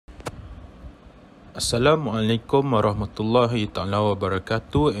Assalamualaikum warahmatullahi ta'ala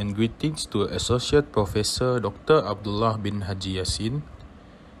wabarakatuh, and greetings to Associate Professor Dr. Abdullah bin Haji Yassin.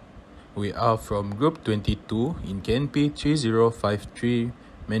 We are from Group 22 in KNP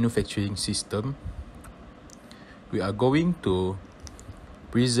 3053 Manufacturing System. We are going to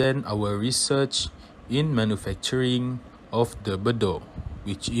present our research in manufacturing of the Beduk,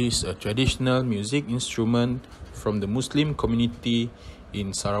 which is a traditional music instrument from the Muslim community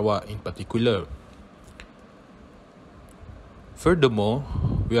in Sarawak in particular. Furthermore,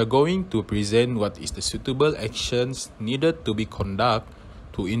 we are going to present what is the suitable actions needed to be conducted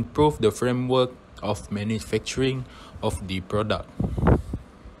to improve the framework of manufacturing of the product.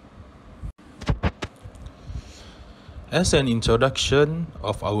 As an introduction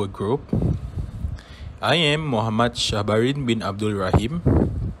of our group, I am Muhammad Shabarin bin Abdul Rahim,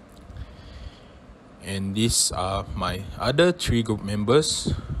 and these are my other three group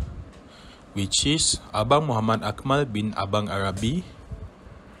members, which is Abang Muhammad Akmal bin Abang Arabi,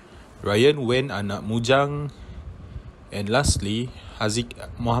 Ryan Wen Anak Mujang, and lastly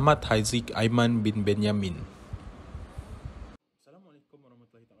Muhammad Haziq Aiman bin Benyamin. Assalamualaikum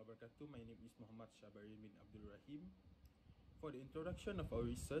warahmatullahi wabarakatuh. My name is Muhammad Shabarin bin Abdul Rahim. For the introduction of our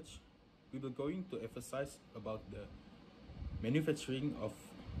research, we will going to emphasize about the manufacturing of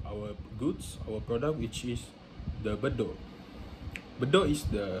our goods, our product, which is the Beduk. Beduk is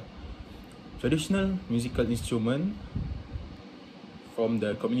the traditional musical instrument from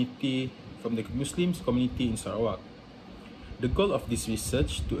the Muslims community in Sarawak. The goal of this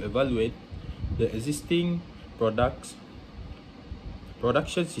research to evaluate the existing production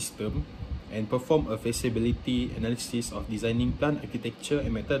system and perform a feasibility analysis of designing plant architecture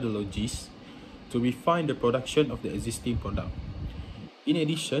and methodologies to refine the production of the existing product. In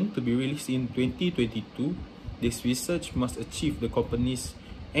addition, to be released in 2022, this research must achieve the company's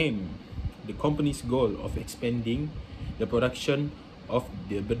aim, the company's goal of expanding the production of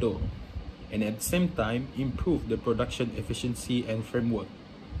the Beduk, and at the same time improve the production efficiency and framework.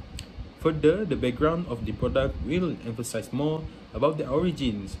 Further, the background of the product will emphasize more about the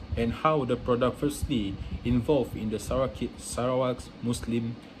origins and how the product firstly involved in the Sarawak's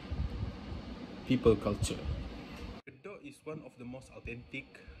Muslim people culture. Beduk is one of the most authentic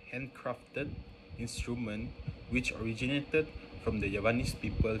handcrafted instrument which originated from the Javanese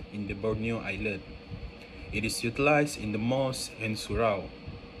people in the Borneo Island. It is utilized in the mosque and surau.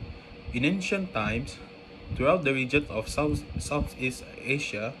 In ancient times, throughout the region of Southeast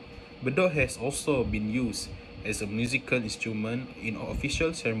Asia, Beduk has also been used as a musical instrument in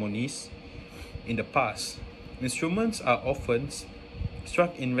official ceremonies. In the past, instruments are often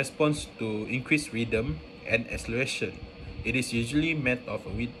struck in response to increased rhythm and acceleration. It is usually made of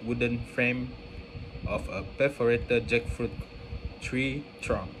a wooden frame of a perforated jackfruit tree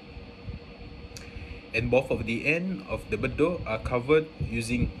trunk, and both of the ends of the Beduk are covered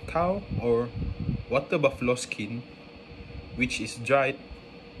using cow or water buffalo skin, which is dried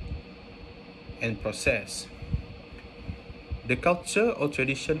and processed. The culture or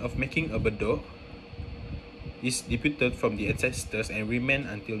tradition of making a Beduk is deputed from the ancestors and remain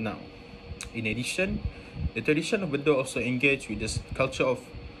until now. In addition, the tradition of Beduk also engaged with the culture of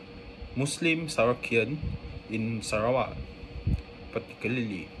Muslim Sarawakian in Sarawak.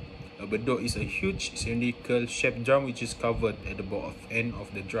 Particularly, a Beduk is a huge cylindrical shaped drum which is covered at the both end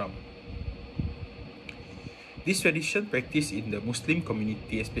of the drum. This tradition practiced in the Muslim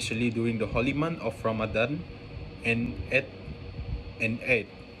community, especially during the holy month of Ramadan and Eid.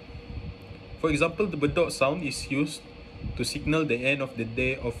 For example, the Beduk sound is used to signal the end of the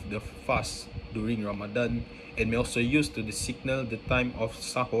day of the fast during Ramadan, and may also used to signal the time of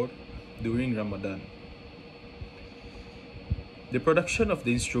sahur during Ramadan. The production of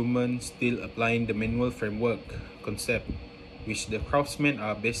the instrument still applying the manual framework concept, which the craftsmen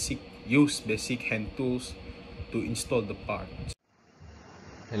use basic hand tools to install the parts.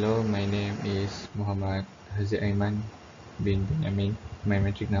 Hello, my name is Muhammad Haziq Aiman bin Benyamin. My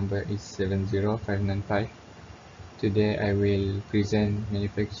metric number is 70595. Today I will present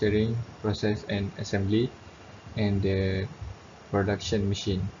manufacturing, process and assembly and the production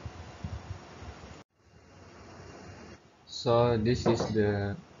machine. So this is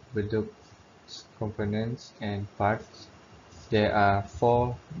the Beduk components and parts. There are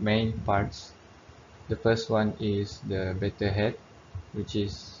four main parts. The first one is the batter head, which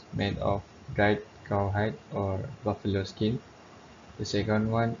is made of dried cowhide or buffalo skin. The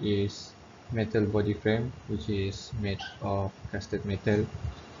second one is metal body frame, which is made of casted metal.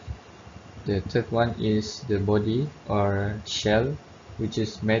 The third one is the body or shell, which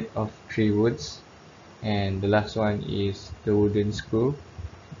is made of tree woods. And the last one is the wooden screw,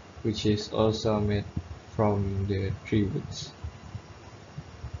 which is also made from the tree woods.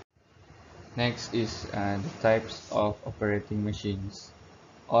 Next is the types of operating machines.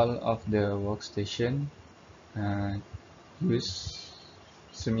 All of the workstation uh, use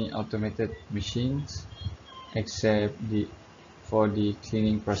semi-automated machines except for the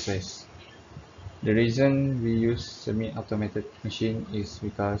cleaning process. The reason we use semi-automated machine is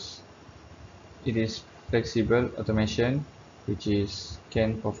because it is flexible automation which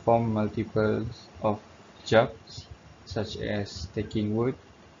can perform multiples of jobs such as taking wood,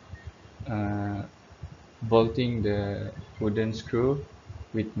 uh, bolting the wooden screw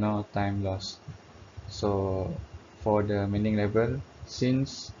with no time loss. So for the mining level,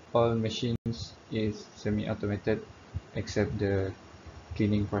 since all machines is semi-automated except the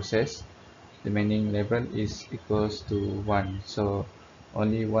cleaning process, the mining level is equals to 1. So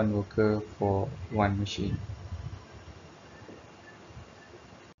only one worker for one machine.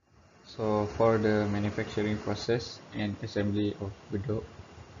 So for the manufacturing process and assembly of beduk,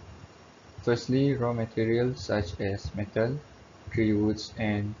 firstly raw materials such as metal, tree woods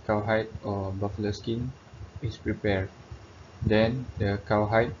and cowhide or buffalo skin is prepared. Then the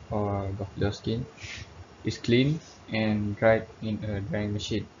cowhide or buffalo skin is cleaned and dried in a drying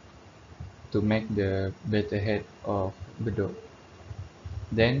machine to make the better head of beduk.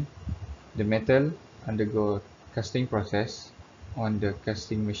 Then the metal undergo casting process on the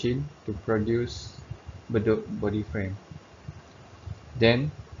casting machine to produce beduk body frame.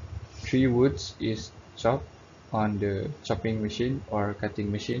 Then tree woods is chopped on the chopping machine or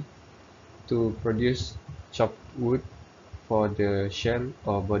cutting machine to produce chopped wood for the shell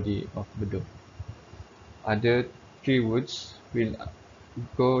or body of beduk. Other tree woods will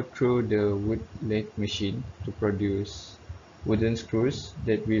go through the wood lathe machine to produce wooden screws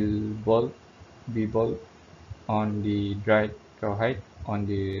that will be bolt on the dried cowhide on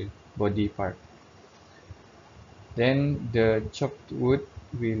the body part. Then the chopped wood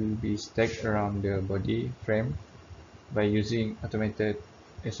will be stacked around the body frame by using automated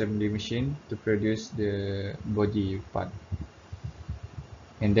assembly machine to produce the body part.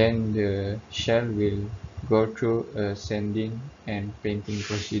 And then the shell will go through a sanding and painting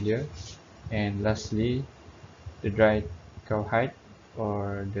procedure. And lastly, the dried cowhide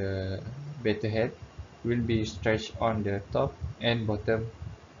or the better head will be stretched on the top and bottom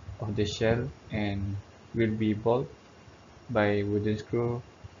of the shell and will be bolted by wooden screw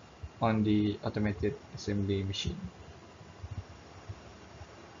on the automated assembly machine.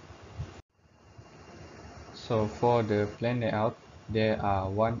 So for the plant layout, there are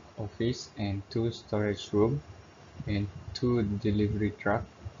one office and two storage room and two delivery truck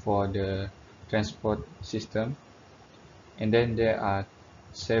for the transport system. And then there are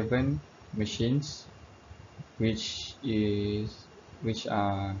 7 machines which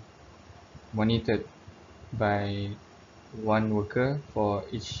are monitored by one worker for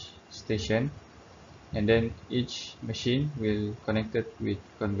each station, and then each machine will connected with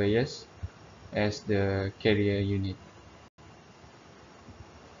conveyors as the carrier unit.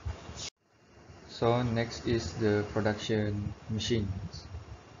 So next is the production machines.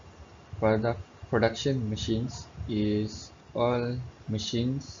 Production machines is all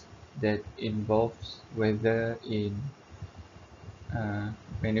machines that involves whether in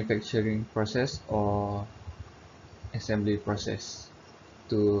manufacturing process or assembly process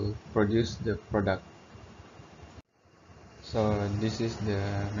to produce the product. So this is the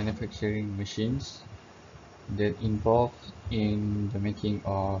manufacturing machines that involved in the making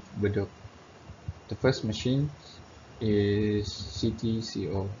of beduk. The first machine is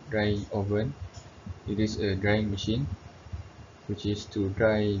CTCO drying oven. It is a drying machine which is to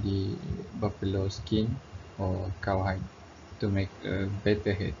dry the buffalo skin or cowhide to make a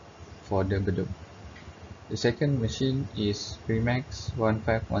better head for the beduk. The second machine is Primax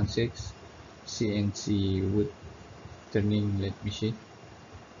 1516 CNC wood turning lathe machine.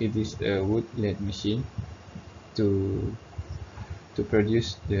 It is a wood lathe machine to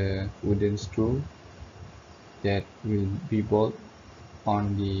produce the wooden screw that will be bolted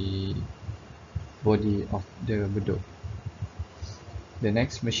on the body of the beduk. The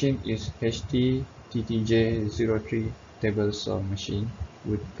next machine is HT TTJ03 table saw machine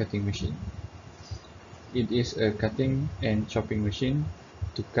wood cutting machine. It is a cutting and chopping machine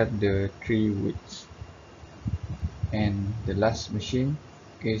to cut the tree woods. And the last machine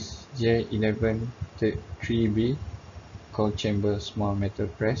is J11-3B cold chamber small metal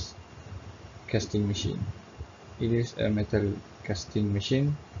press casting machine. It is a metal casting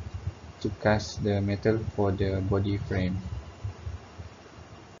machine to cast the metal for the body frame.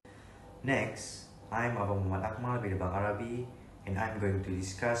 Next, I'm Abu Muhammad Akmal bin Bang Arabi, and I'm going to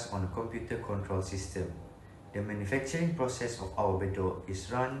discuss on a computer control system. The manufacturing process of our Beduk is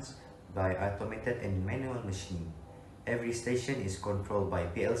run by automated and manual machining. Every station is controlled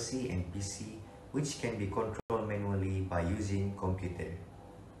by PLC and PC, which can be controlled manually by using computer.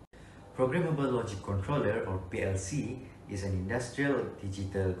 Programmable Logic Controller, or PLC, is an industrial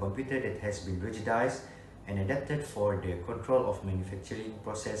digital computer that has been ruggedized and adapted for the control of manufacturing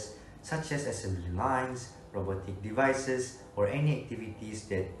process such as assembly lines, robotic devices, or any activities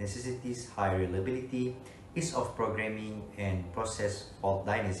that necessitates high reliability, ease of programming, and process fault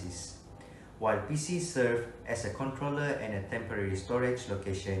diagnosis. While PCs serve as a controller and a temporary storage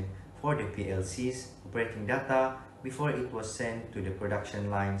location for the PLC's operating data before it was sent to the production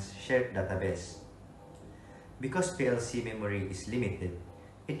line's shared database. Because PLC memory is limited,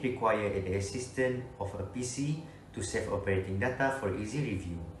 it requires the assistance of a PC to save operating data for easy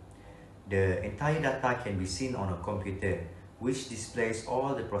review. The entire data can be seen on a computer, which displays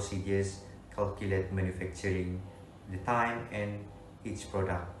all the procedures, calculate manufacturing, the time, and each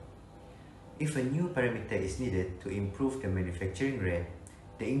product. If a new parameter is needed to improve the manufacturing rate,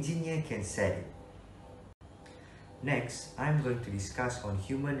 the engineer can set it. Next, I'm going to discuss on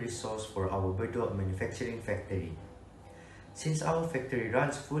human resource for our Beduk manufacturing factory. Since our factory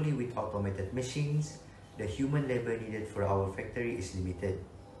runs fully with automated machines, the human labor needed for our factory is limited.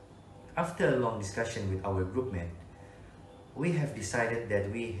 After a long discussion with our groupmate, we have decided that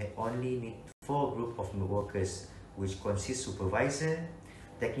we only need 4 groups of workers, which consist supervisor,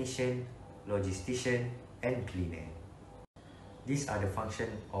 technician, logistician, and cleaner. These are the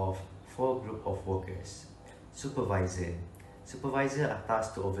functions of 4 groups of workers. Supervisor. Supervisor are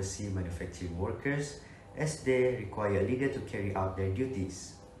tasked to oversee manufacturing workers as they require a leader to carry out their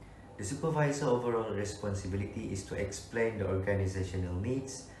duties. The supervisor overall responsibility is to explain the organizational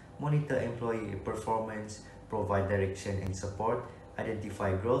needs, monitor employee performance, provide direction and support,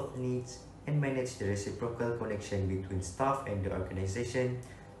 identify growth needs, and manage the reciprocal connection between staff and the organization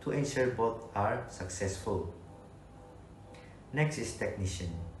to ensure both are successful. Next is technician.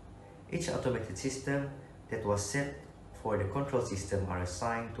 Each automated system that was set for the control system are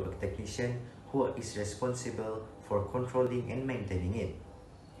assigned to a technician who is responsible for controlling and maintaining it.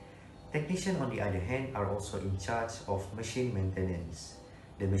 Technicians, on the other hand, are also in charge of machine maintenance.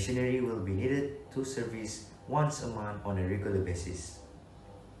 The machinery will be needed to service once a month on a regular basis.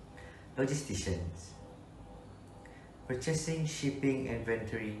 Logisticians. Purchasing, shipping,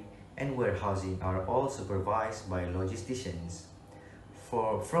 inventory, and warehousing are all supervised by logisticians.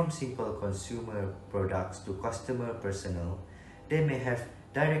 From simple consumer products to customer personnel, they may have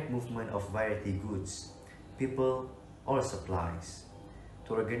direct movement of variety goods, people, or supplies.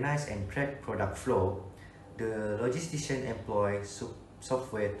 To organize and track product flow, the logistician employs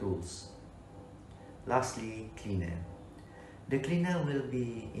software tools. Lastly, cleaner. The cleaner will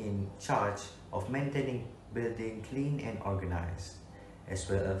be in charge of maintaining building clean and organized, as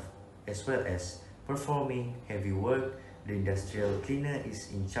well as performing heavy work. The industrial cleaner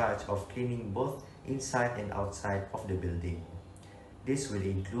is in charge of cleaning both inside and outside of the building. This will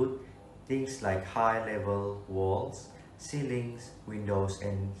include things like high-level walls, ceilings, windows,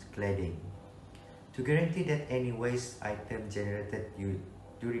 and cladding. To guarantee that any waste item generated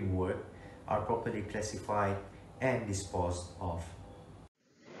during work are properly classified and disposed of.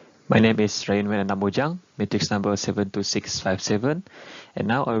 My name is Rainwen Namujang, matrix number 72657, and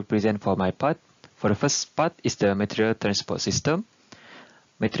now I will present for my part. For the first part is the material transport system.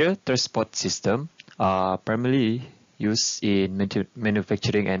 Material transport system are primarily used in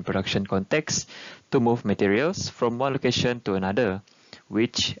manufacturing and production context to move materials from one location to another,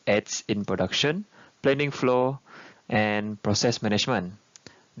 which aids in production, planning flow, and process management.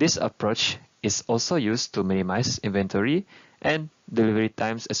 This approach is also used to minimize inventory and delivery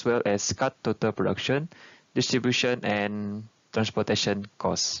times, as well as cut total production, distribution, and transportation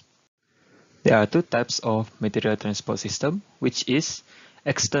costs. There are 2 types of material transport system, which is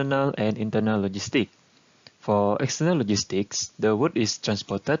external and internal logistics. For external logistics, the wood is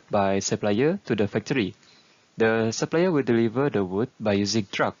transported by supplier to the factory. The supplier will deliver the wood by using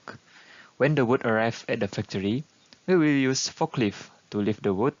truck. When the wood arrives at the factory, we will use forklift to lift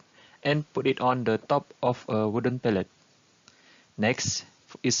the wood and put it on the top of a wooden pallet. Next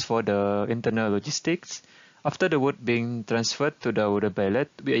is for the internal logistics. After the wood being transferred to the wooden pallet,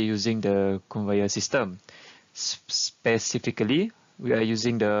 we are using the conveyor system. Specifically, we are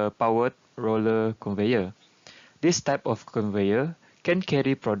using the powered roller conveyor. This type of conveyor can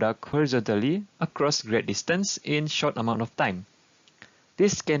carry product horizontally across great distance in short amount of time.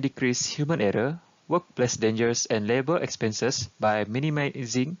 This can decrease human error, workplace dangers, and labor expenses by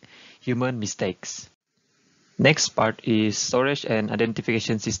minimizing human mistakes. Next part is storage and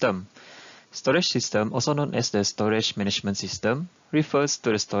identification system. Storage system, also known as the storage management system, refers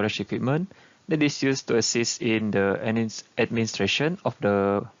to the storage equipment that is used to assist in the administration of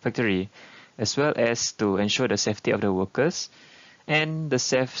the factory, as well as to ensure the safety of the workers and the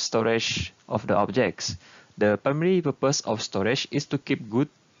safe storage of the objects. The primary purpose of storage is to keep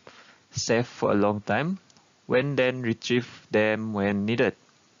goods safe for a long time, when then retrieve them when needed.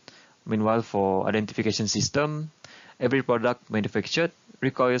 Meanwhile, for identification system, every product manufactured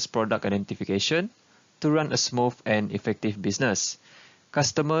requires product identification to run a smooth and effective business.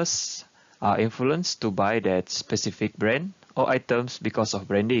 Customers are influenced to buy that specific brand or items because of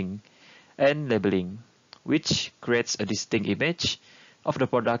branding and labeling, which creates a distinct image of the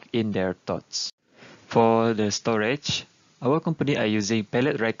product in their thoughts. For the storage, our company are using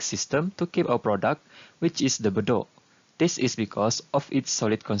pallet rack system to keep our product, which is the Beduk. This is because of its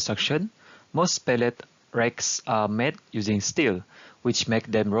solid construction. Most pallet racks are made using steel, which make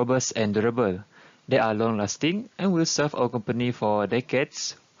them robust and durable. They are long-lasting and will serve our company for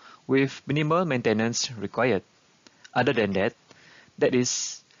decades with minimal maintenance required. Other than that, it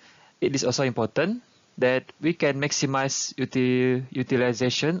is also important that we can maximize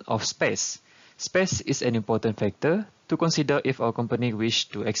utilization of space. Space is an important factor to consider if our company wish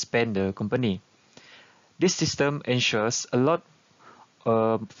to expand the company. This system ensures a lot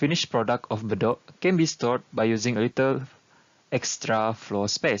finished product of Bedok can be stored by using a little extra floor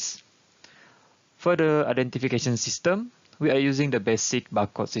space. For the identification system, we are using the basic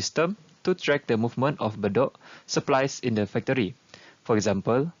barcode system to track the movement of Bedok supplies in the factory. For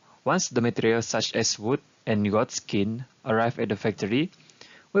example, once the materials such as wood and goat skin arrive at the factory,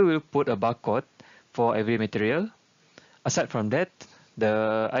 we will put a barcode for every material. Aside from that,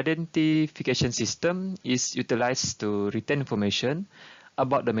 the identification system is utilized to retain information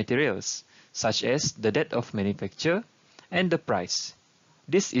about the materials, such as the date of manufacture and the price.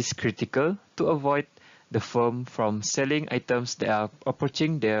 This is critical to avoid the firm from selling items that are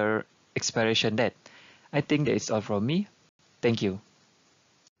approaching their expiration date. I think that is all from me. Thank you.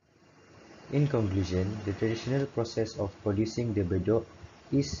 In conclusion, the traditional process of producing the bedok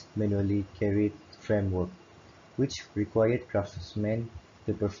is manually carried framework, which required craftsmen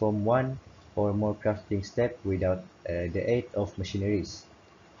to perform one or more crafting steps without the aid of machineries.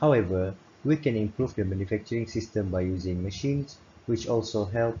 However, we can improve the manufacturing system by using machines, which also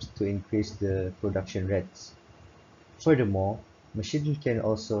helps to increase the production rates. Furthermore, machines can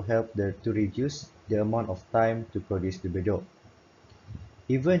also help to reduce the amount of time to produce the bedok.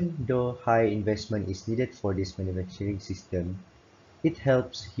 Even though high investment is needed for this manufacturing system, it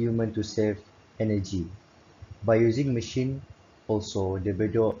helps humans to save energy. By using machine, also the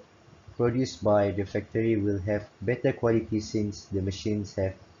bedok produced by the factory will have better quality since the machines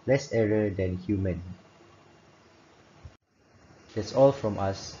have less error than human. That's all from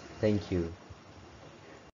us. Thank you.